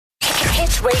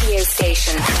Hit radio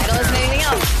station. I don't listen to anything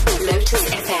else. Lotus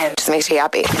FM. Just makes you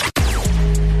happy.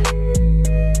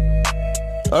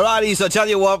 Alrighty, so tell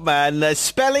you what, man,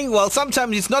 spelling, well,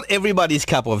 sometimes it's not everybody's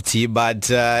cup of tea, but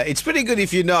it's pretty good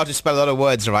if you know how to spell a lot of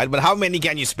words, right? But how many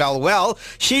can you spell? Well,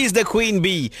 she's the Queen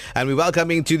Bee, and we're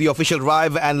welcoming to the official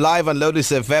drive and live on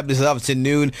Lotus FM this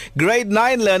afternoon, grade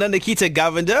 9 learner Nikita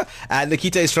Govender, and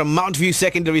Nikita is from Mountview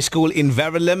Secondary School in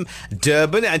Verulam,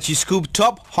 Durban, and she scooped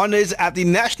top honours at the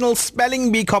National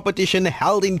Spelling Bee competition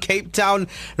held in Cape Town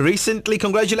recently.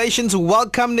 Congratulations.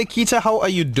 Welcome, Nikita. How are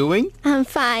you doing? I'm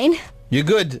fine. You're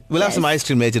good. We'll have some ice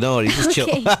cream later, don't worry. Just chill.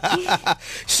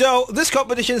 So, this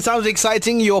competition sounds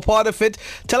exciting. You're part of it.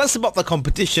 Tell us about the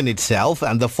competition itself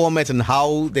and the format and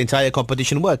how the entire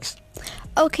competition works.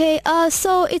 Okay,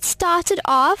 so it started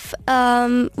off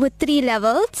with 3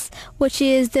 levels, which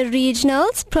is the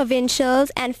regionals,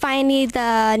 provincials, and finally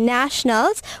the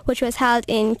nationals, which was held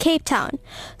in Cape Town.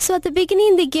 So at the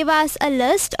beginning, they give us a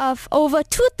list of over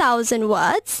 2,000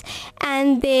 words,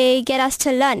 and they get us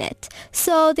to learn it.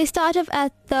 So they start off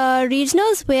at the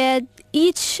regionals, where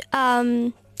each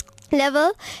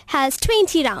level has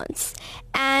 20 rounds,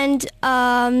 and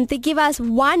they give us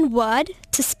 1 word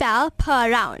to spell per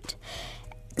round.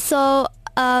 So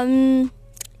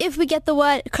if we get the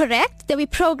word correct, then we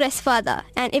progress further,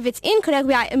 and if it's incorrect,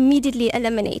 we are immediately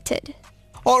eliminated.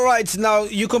 All right, now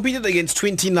you competed against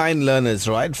 29 learners,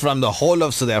 right, from the whole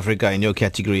of South Africa in your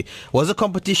category. Was the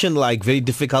competition very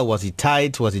difficult? Was it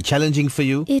tight? Was it challenging for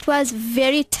you? It was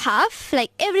very tough.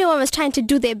 Everyone was trying to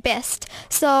do their best.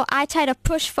 So I tried to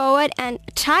push forward and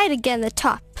try to get the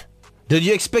top. Did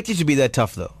you expect it to be that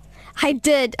tough though? I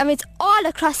did. It's all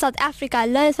across South Africa. I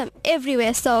learned from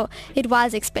everywhere, so it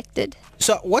was expected.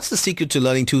 So what's the secret to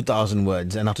learning 2,000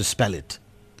 words and how to spell it?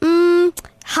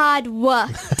 Hard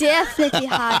work. Definitely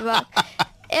hard work.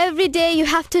 Every day you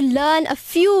have to learn a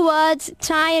few words,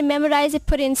 try and memorize it,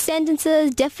 put in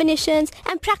sentences, definitions,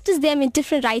 and practice them in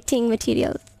different writing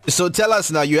materials. So tell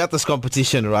us now, you're at this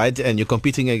competition, right? And you're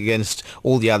competing against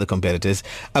all the other competitors.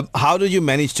 How did you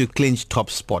manage to clinch top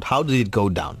spot? How did it go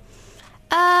down?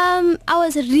 I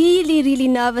was really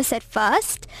nervous at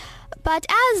first, but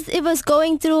as it was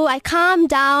going through, I calmed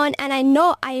down, and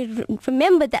I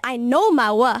remembered that I know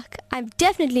my work. I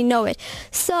definitely know it.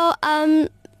 So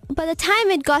by the time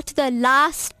it got to the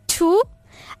last 2,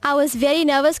 I was very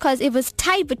nervous because it was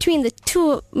tied between the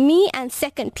 2, me and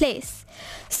second place.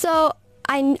 So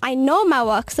I know my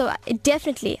work, so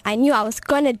I knew I was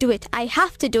going to do it. I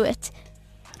have to do it.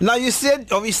 Now, you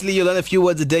said, obviously, you learn a few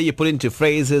words a day, you put into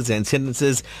phrases and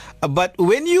sentences. But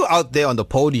when you're out there on the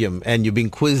podium and you're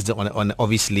being quizzed on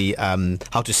obviously,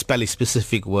 how to spell a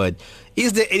specific word,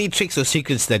 is there any tricks or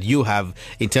secrets that you have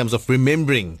in terms of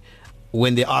remembering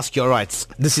when they ask you, all right,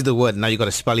 this is the word, now you got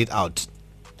to spell it out?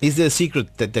 Is there a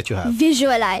secret that you have?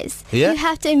 Visualize. Yeah? You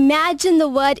have to imagine the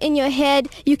word in your head.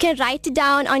 You can write it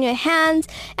down on your hands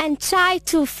and try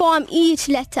to form each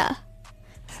letter.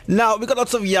 Now, we've got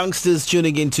lots of youngsters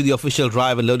tuning into the official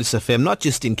drive and Lotus FM, not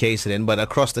just in KZN, but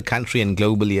across the country and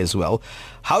globally as well.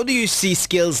 How do you see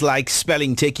skills like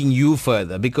spelling taking you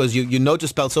further? Because you know to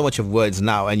spell so much of words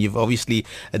now, and you've obviously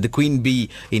the Queen Bee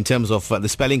in terms of the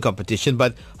spelling competition.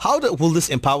 But how will this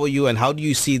empower you, and how do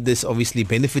you see this obviously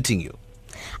benefiting you?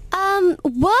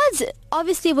 Words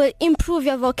obviously will improve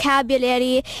your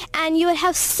vocabulary, and you will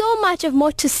have so much of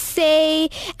more to say,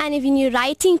 and if you're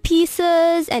writing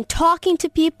pieces and talking to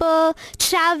people,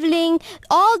 traveling,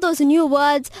 all those new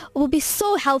words will be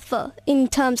so helpful in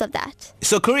terms of that.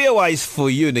 So career-wise for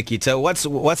you, Nikita, what's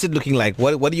it looking like?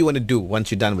 What do you want to do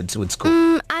once you're done with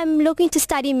school? I'm looking to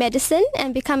study medicine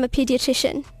and become a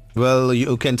pediatrician. Well,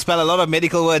 you can spell a lot of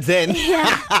medical words then.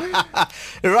 Yeah.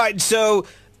 Right, so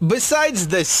besides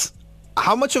this,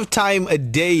 how much of time a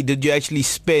day did you actually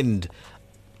spend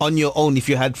on your own if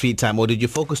you had free time, or did you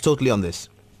focus totally on this?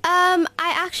 I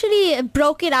actually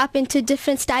broke it up into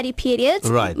different study periods,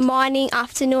 right. Morning,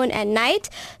 afternoon, and night.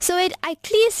 So I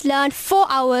at least learned 4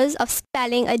 hours of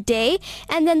spelling a day,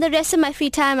 and then the rest of my free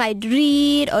time I'd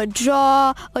read or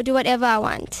draw or do whatever I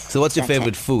want. So what's your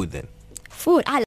favorite food then? Food, I